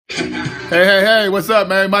Hey, what's up,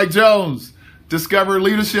 man? Mike Jones, Discover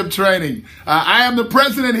Leadership Training. I am the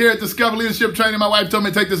president here at Discover Leadership Training. My wife told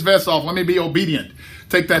me to take this vest off. Let me be obedient.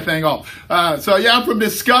 Take that thing off. I'm from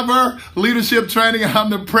Discover Leadership Training. I'm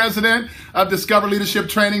the president of Discover Leadership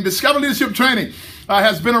Training. Discover Leadership Training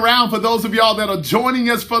has been around, for those of y'all that are joining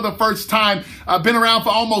us for the first time, been around for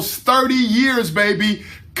almost 30 years, baby,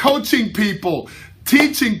 coaching people,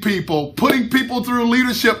 teaching people, putting people through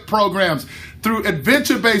leadership programs, through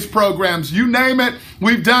adventure-based programs, you name it,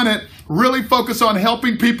 we've done it. Really focus on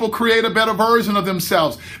helping people create a better version of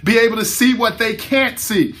themselves, be able to see what they can't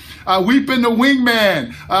see. We've been the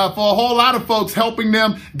wingman for a whole lot of folks, helping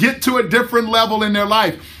them get to a different level in their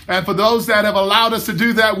life. And for those that have allowed us to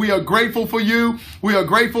do that, we are grateful for you. We are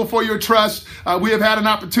grateful for your trust. We have had an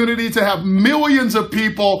opportunity to have millions of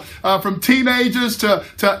people from teenagers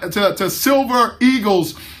to silver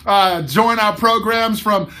eagles join our programs,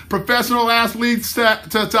 from professional athletes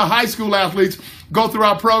to high school athletes go through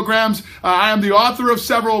our programs. I am the author of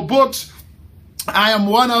several books. I am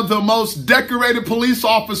one of the most decorated police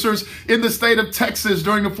officers in the state of Texas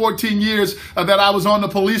during the 14 years that I was on the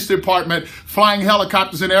police department, flying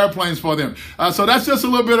helicopters and airplanes for them. So that's just a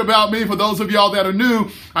little bit about me for those of y'all that are new.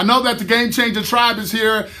 I know that the Game Changer Tribe is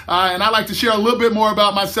here, and I like to share a little bit more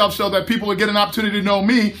about myself so that people will get an opportunity to know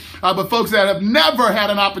me. But folks that have never had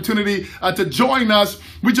an opportunity to join us,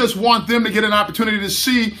 we just want them to get an opportunity to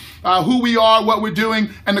see who we are, what we're doing,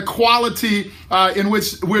 and the quality in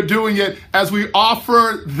which we're doing it as we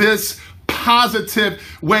offer this positive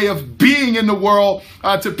way of being in the world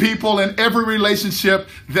to people in every relationship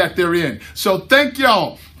that they're in. So thank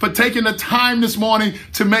y'all for taking the time this morning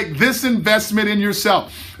to make this investment in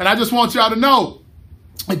yourself. And I just want y'all to know,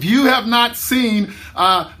 if you have not seen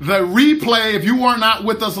the replay, if you were not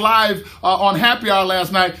with us live on Happy Hour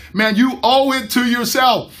last night, man, you owe it to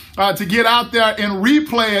yourself to get out there and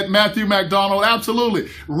replay it, Matthew McDonald. Absolutely.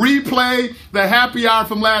 Replay the Happy Hour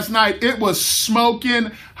from last night. It was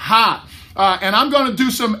smoking hot. And I'm going to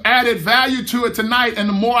do some added value to it tonight. And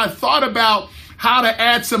the more I thought about how to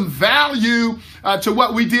add some value to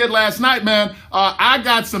what we did last night, man, I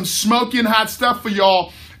got some smoking hot stuff for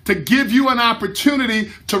y'all to give you an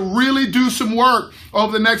opportunity to really do some work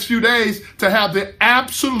over the next few days to have the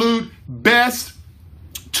absolute best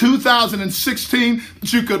 2016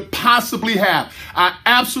 that you could possibly have. I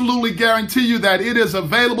absolutely guarantee you that it is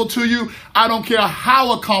available to you. I don't care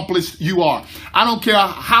how accomplished you are. I don't care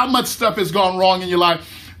how much stuff has gone wrong in your life.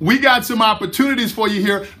 We got some opportunities for you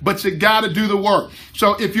here, but you got to do the work.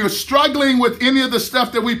 So if you're struggling with any of the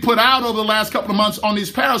stuff that we put out over the last couple of months on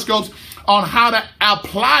these Periscopes on how to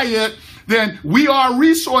apply it, then we are a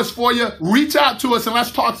resource for you. Reach out to us and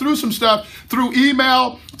let's talk through some stuff through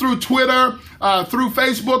email, through Twitter, through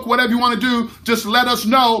Facebook, whatever you want to do. Just let us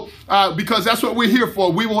know because that's what we're here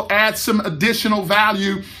for. We will add some additional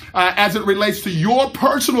value as it relates to your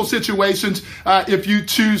personal situations if you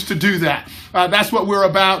choose to do that. That's what we're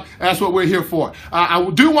about. That's what we're here for. I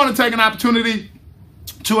do want to take an opportunity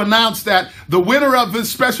to announce that the winner of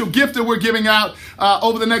this special gift that we're giving out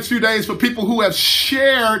over the next few days for people who have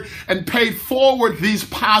shared and paid forward these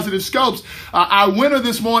positive scopes, our winner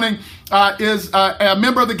this morning is a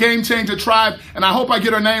member of the Game Changer Tribe, and I hope I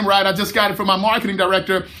get her name right. I just got it from my marketing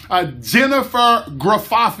director, Jennifer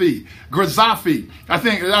Grazafi. I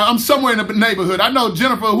think I'm somewhere in the neighborhood. I know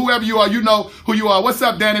Jennifer, whoever you are, you know who you are. What's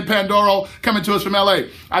up, Danny Pandoro, coming to us from LA.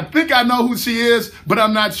 I think I know who she is, but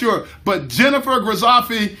I'm not sure. But Jennifer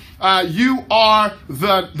Grazafi, you are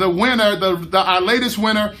the winner, our latest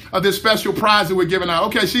winner of this special prize that we're giving out.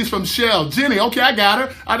 Okay, she's from Shell. Jenny, okay, I got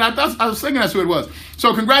her. I was thinking that's who it was.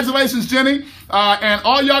 So congratulations, Jenny. And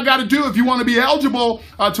all y'all got to do if you want to be eligible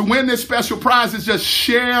to win this special prize is just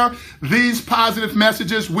share these positive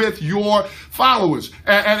messages with your followers.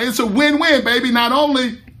 And it's a win-win, baby. Not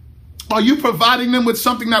only are you providing them with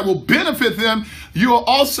something that will benefit them, you are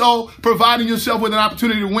also providing yourself with an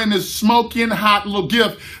opportunity to win this smoking hot little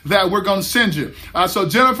gift that we're going to send you. So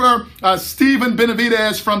Jennifer, Stephen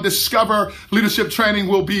Benavidez from Discover Leadership Training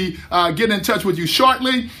will be getting in touch with you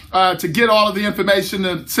shortly to get all of the information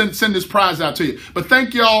and send this prize out to you. But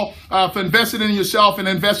thank y'all for investing in yourself and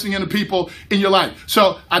investing in the people in your life.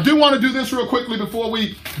 So I do want to do this real quickly before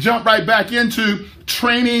we jump right back into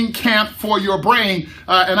training camp for your brain.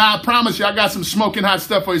 And I promise you, I got some smoking hot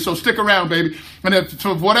stuff for you. So stick around, baby. And if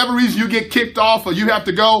for whatever reason you get kicked off or you have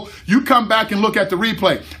to go, you come back and look at the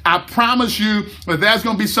replay. I promise you that there's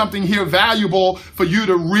going to be something here valuable for you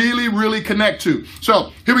to really, really connect to.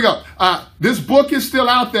 So here we go. This book is still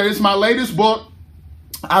out there. It's my latest book.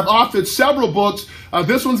 I've authored several books.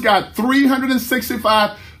 This one's got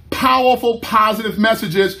 365 powerful, positive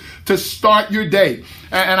messages to start your day.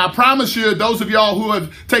 And I promise you, those of y'all who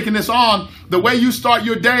have taken this on, the way you start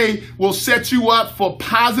your day will set you up for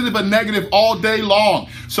positive and negative all day long.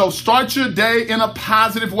 So start your day in a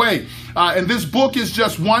positive way. And this book is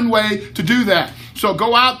just one way to do that. So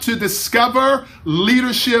go out to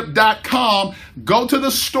discoverleadership.com, go to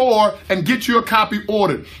the store and get you a copy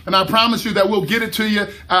ordered. And I promise you that we'll get it to you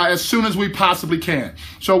as soon as we possibly can.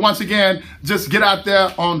 So once again, just get out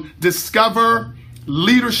there on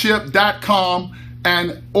discoverleadership.com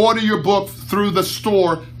and order your book through the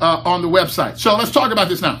store on the website. So let's talk about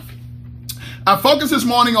this now. I focus this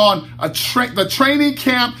morning on the training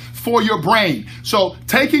camp for your brain. So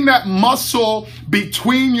taking that muscle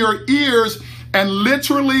between your ears and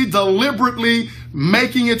literally, deliberately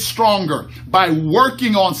making it stronger by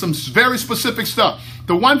working on some very specific stuff.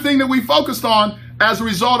 The one thing that we focused on as a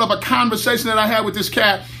result of a conversation that I had with this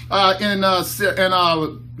cat in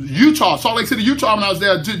Utah, Salt Lake City, Utah, when I was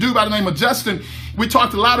there, a dude by the name of Justin, we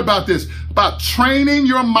talked a lot about this, about training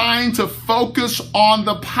your mind to focus on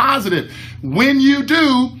the positive. When you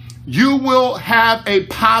do, you will have a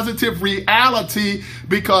positive reality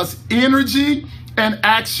because energy and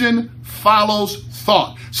action follows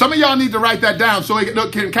thought. Some of y'all need to write that down so it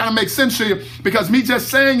can kind of make sense to you, because me just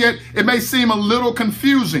saying it, it may seem a little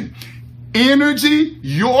confusing. Energy,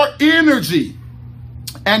 your energy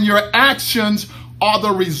and your actions are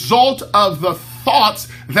the result of the thoughts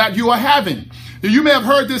that you are having. You may have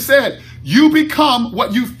heard this said, you become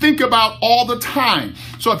what you think about all the time.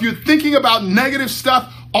 So if you're thinking about negative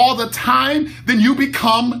stuff all the time, then you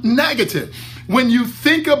become negative. When you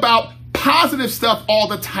think about positive stuff all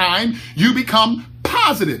the time, you become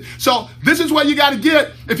positive. So this is what you got to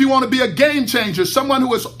get if you want to be a game changer, someone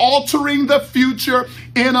who is altering the future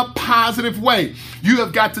in a positive way. You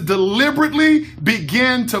have got to deliberately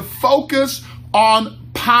begin to focus on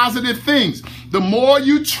positive things. The more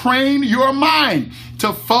you train your mind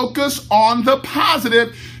to focus on the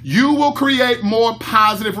positive, you will create more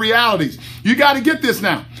positive realities. You got to get this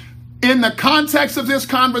now. In the context of this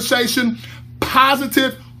conversation,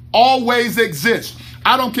 positive always exists.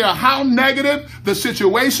 I don't care how negative the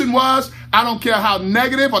situation was. I don't care how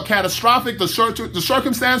negative or catastrophic the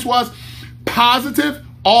circumstance was. Positive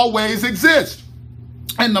always exists.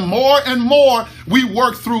 And the more and more we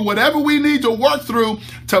work through whatever we need to work through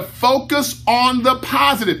to focus on the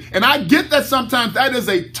positive. And I get that sometimes that is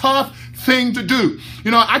a tough thing to do.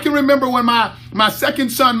 You know, I can remember when my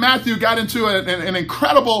second son, Matthew, got into an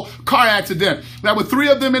incredible car accident. There were 3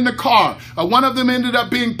 of them in the car. One of them ended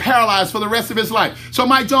up being paralyzed for the rest of his life. So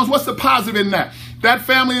Mike Jones, what's the positive in that? That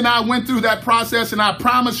family and I went through that process, and I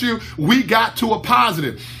promise you, we got to a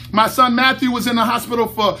positive. My son Matthew was in the hospital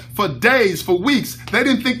for days, for weeks. They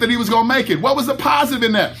didn't think that he was going to make it. What was the positive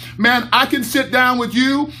in that? Man, I can sit down with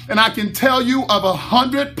you and I can tell you of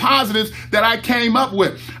 100 positives that I came up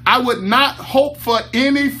with. I would not hope for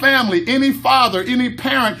any family, any father, any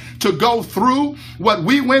parent to go through what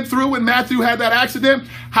we went through when Matthew had that accident.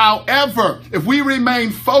 However, if we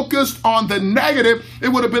remained focused on the negative, it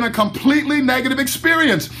would have been a completely negative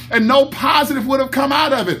experience and no positive would have come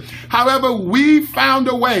out of it. However, we found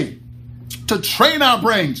a way to train our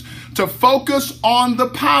brains to focus on the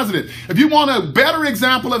positive. If you want a better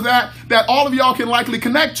example of that all of y'all can likely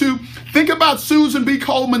connect to, think about Susan B.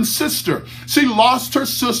 Coleman's sister. She lost her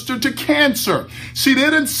sister to cancer. She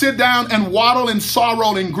didn't sit down and waddle in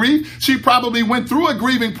sorrow and grief. She probably went through a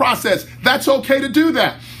grieving process. That's okay to do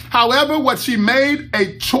that. However, what she made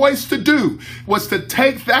a choice to do was to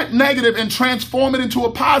take that negative and transform it into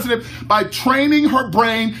a positive by training her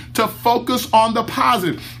brain to focus on the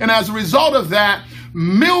positive. And as a result of that,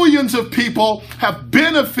 millions of people have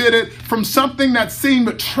benefited from something that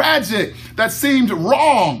seemed tragic, that seemed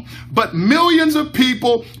wrong. But millions of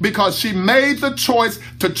people, because she made the choice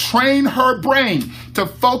to train her brain to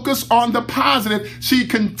focus on the positive, she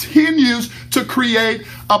continues to create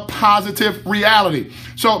a positive reality.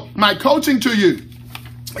 So my coaching to you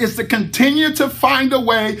is to continue to find a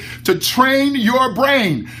way to train your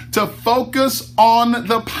brain to focus on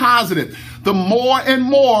the positive. The more and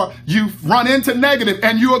more you run into negative,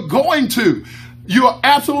 and you are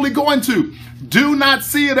absolutely going to, do not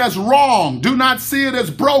see it as wrong. Do not see it as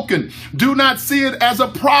broken. Do not see it as a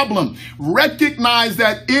problem. Recognize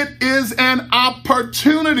that it is an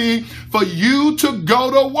opportunity for you to go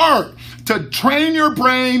to work, to train your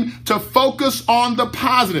brain to focus on the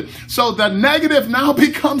positive. So the negative now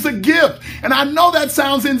becomes a gift. And I know that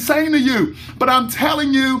sounds insane to you, but I'm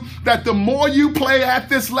telling you that the more you play at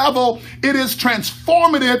this level, it is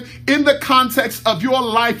transformative in the context of your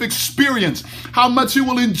life experience, how much you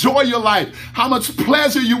will enjoy your life, how much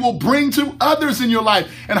pleasure you will bring to others in your life,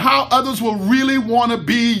 and how others will really want to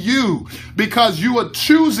be you because you are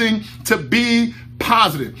choosing to be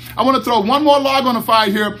positive. I want to throw one more log on the fire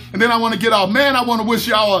here, and then I want to get off. Man, I want to wish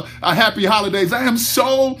y'all a happy holidays. I am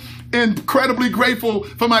so incredibly grateful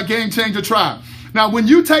for my Game Changer tribe. Now, when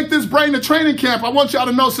you take this Brain to Training Camp, I want y'all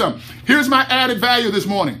to know something. Here's my added value this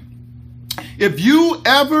morning. If you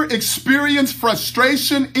ever experience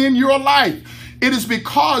frustration in your life, it is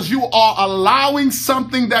because you are allowing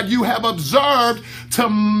something that you have observed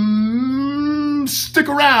to stick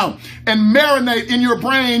around and marinate in your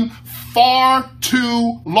brain far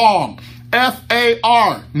too long.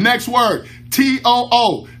 F-A-R, next word.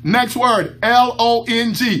 T-O-O, next word.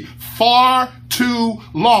 L-O-N-G, far too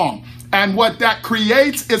long. And what that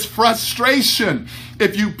creates is frustration.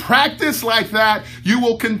 If you practice like that, you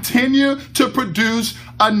will continue to produce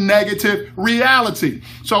a negative reality.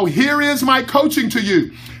 So here is my coaching to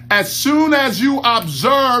you. As soon as you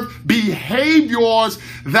observe behaviors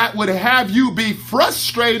that would have you be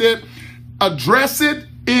frustrated, address it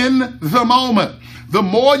in the moment. The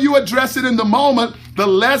more you address it in the moment, the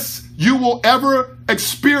less you will ever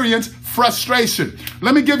experience frustration.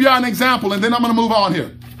 Let me give you an example, and then I'm going to move on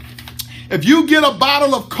here. If you get a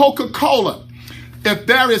bottle of Coca-Cola, if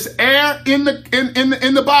there is air in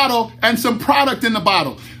the bottle and some product in the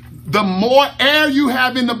bottle, the more air you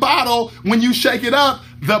have in the bottle when you shake it up,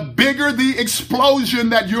 the bigger the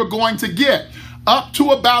explosion that you're going to get, up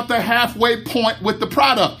to about the halfway point with the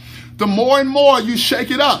product. The more and more you shake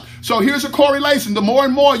it up. So here's a correlation. The more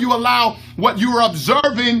and more you allow what you are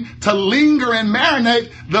observing to linger and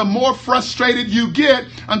marinate, the more frustrated you get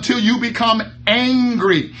until you become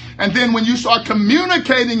angry. And then when you start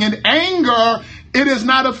communicating in anger, it is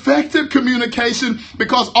not effective communication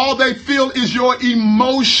because all they feel is your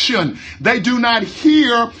emotion. They do not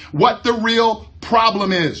hear what the real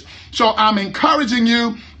problem is. So I'm encouraging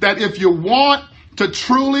you that if you want to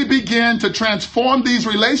truly begin to transform these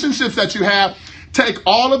relationships that you have, take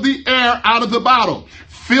all of the air out of the bottle.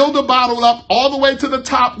 Fill the bottle up all the way to the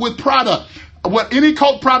top with product. Any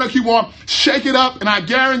Coke product you want, shake it up, and I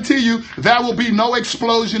guarantee you there will be no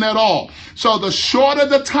explosion at all. So the shorter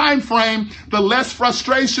the time frame, the less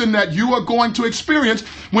frustration that you are going to experience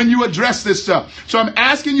when you address this stuff. So I'm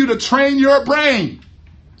asking you to train your brain.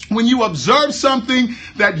 When you observe something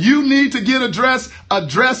that you need to get addressed,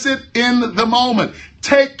 address it in the moment.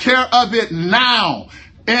 Take care of it now.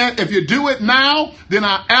 And if you do it now, then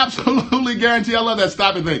I absolutely guarantee, I love that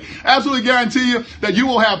stopping thing, absolutely guarantee you that you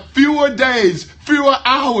will have fewer days, fewer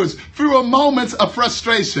hours, fewer moments of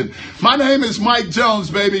frustration. My name is Mike Jones,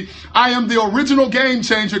 baby. I am the original Game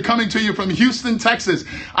Changer coming to you from Houston, Texas.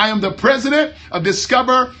 I am the president of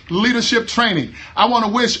Discover Leadership Training. I want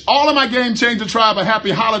to wish all of my Game Changer tribe a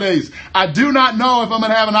happy holidays. I do not know if I'm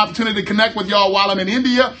going to have an opportunity to connect with y'all while I'm in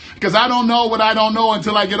India because I don't know what I don't know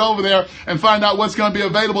until I get over there and find out what's going to be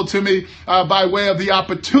available to me by way of the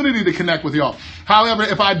opportunity to connect with y'all. However,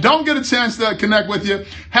 if I don't get a chance to connect with you,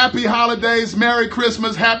 happy holidays, Merry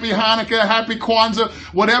Christmas, Happy Hanukkah, Happy Kwanzaa,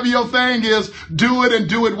 whatever your thing is, do it and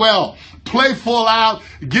do it well. Play full out,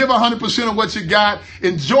 give 100% of what you got,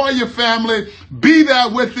 enjoy your family, be there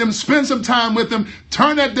with them, spend some time with them,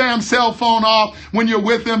 turn that damn cell phone off when you're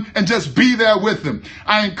with them and just be there with them.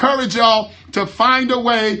 I encourage y'all to find a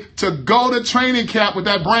way to go to training camp with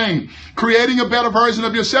that brain. Creating a better version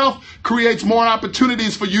of yourself creates more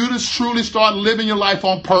opportunities for you to truly start living your life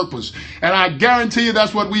on purpose. And I guarantee you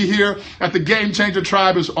that's what we here at the Game Changer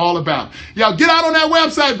Tribe is all about. Y'all get out on that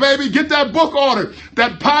website, baby. Get that book ordered.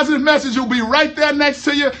 That positive message will be right there next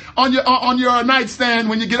to you on your nightstand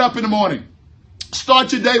when you get up in the morning.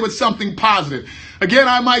 Start your day with something positive. Again,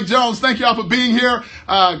 I'm Mike Jones. Thank y'all for being here.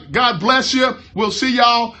 God bless you. We'll see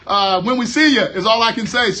y'all when we see you is all I can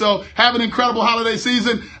say. So have an incredible holiday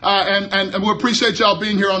season, and we appreciate y'all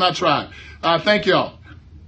being here on our tribe. Thank y'all.